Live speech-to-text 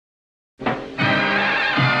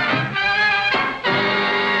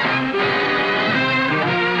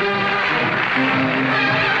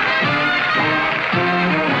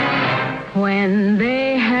When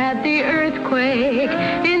they had the earthquake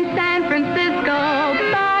in San Francisco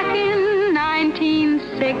back in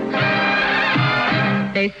 1906,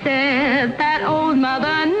 they said that old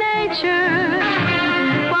Mother Nature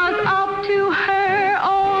was up to her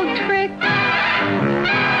old trick.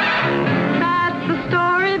 That's the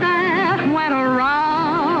story that went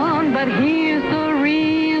around, but here's the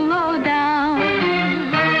real lowdown.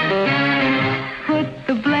 Put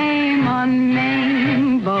the blame on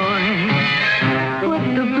Maine, boy. Put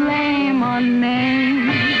the blame on Maine.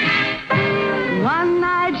 One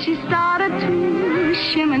night she started to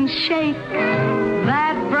shim and shake.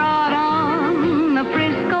 That brought on the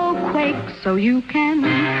Frisco quake. So you can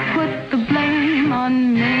put the blame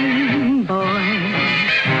on Maine, boy.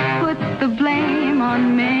 Put the blame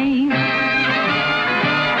on Maine.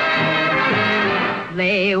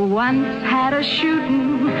 They once had a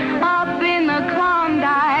shooting up in the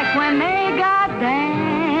Klondike when they got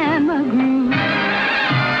Dan McGrew.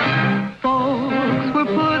 Folks were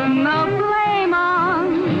putting the blame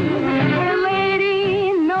on the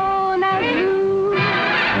lady known as Lou.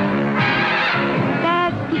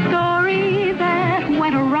 That's the story that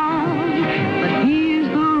went around, but here's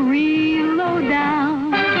the real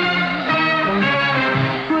lowdown.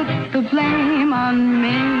 Put the blame on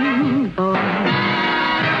Maine, boy.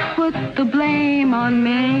 Put the blame on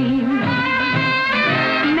Maine.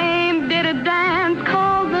 Maine did a dance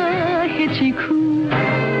called the Hitchy Coo.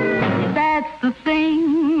 That's the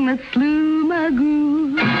thing that slew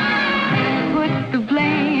Magoo. Put the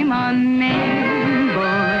blame on Maine,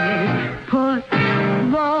 boys. Put the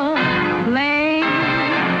blame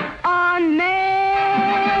on Maine.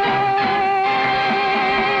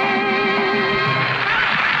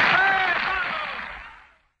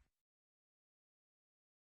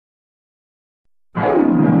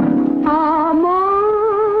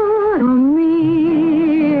 Amodo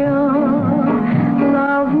mio,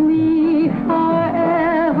 love me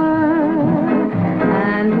forever,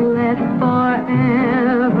 and let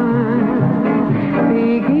forever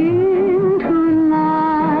begin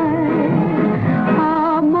tonight.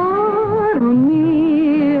 Amodo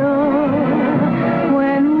mio,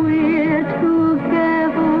 when we're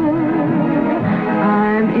together,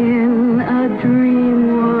 I'm in a dream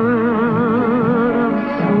world of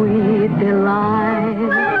sweet delight.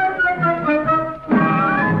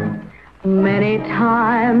 Many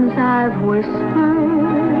times I've whispered,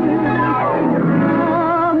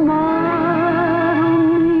 Amado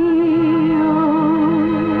mio.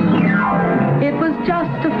 It was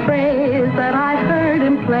just a phrase that I heard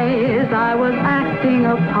in plays I was acting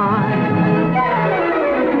a part.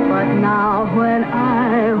 But now when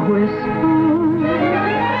I whisper,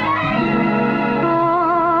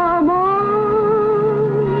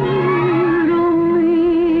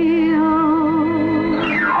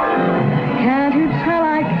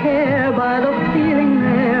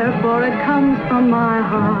 from my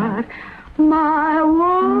heart, my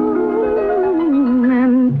one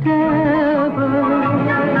endeavor,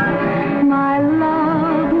 my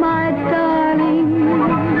love, my darling,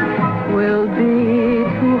 will be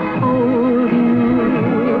to hold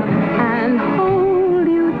you and hold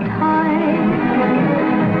you tight.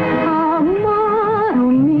 Amado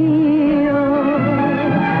mio,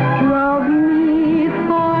 love me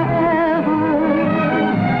forever,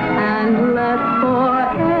 and let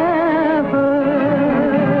forever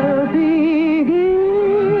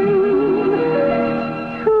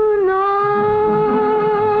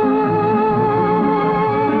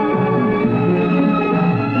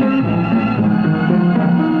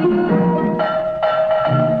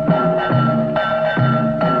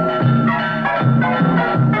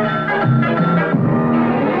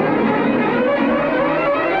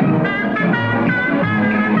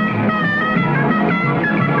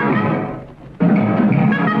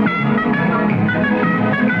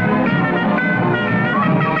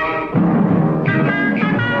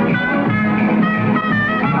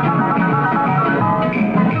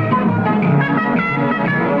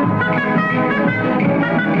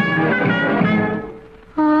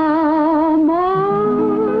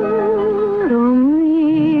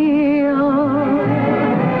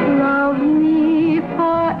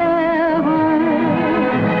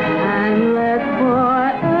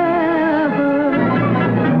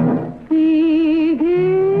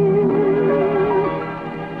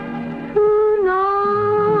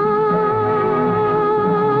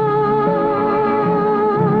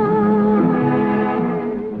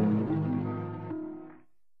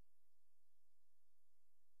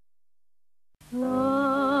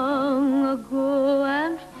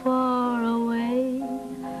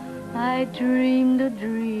I dreamed a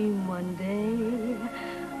dream one day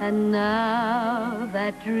And now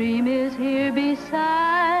that dream is here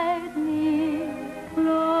beside me.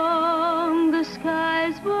 Long the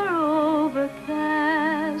skies were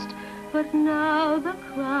overcast, but now the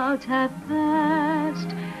clouds have passed.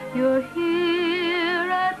 You're here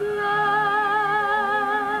at last.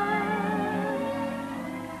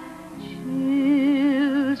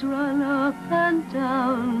 Chills run up and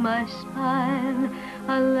down my spine.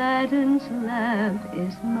 Aladdin's lamp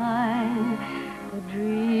is mine. The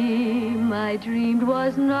dream I dreamed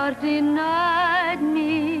was not denied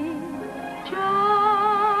me.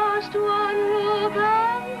 Just one look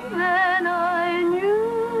and then I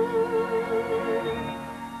knew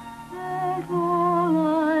that all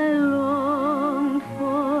I longed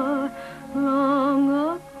for long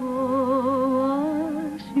ago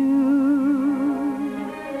was you.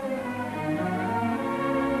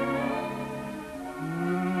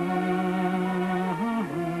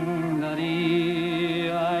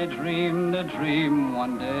 I dreamed a dream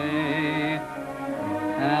one day,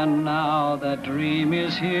 and now that dream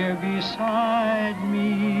is here beside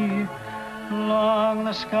me. Long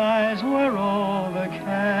the skies were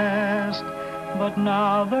overcast, but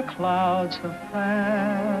now the clouds have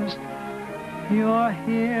passed. You're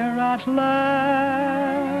here at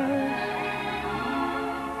last.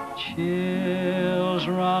 Chills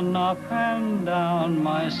run up and down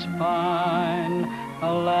my spine.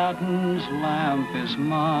 Aladdin's lamp is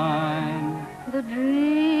mine. The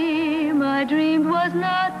dream I dreamed was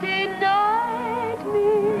not denied.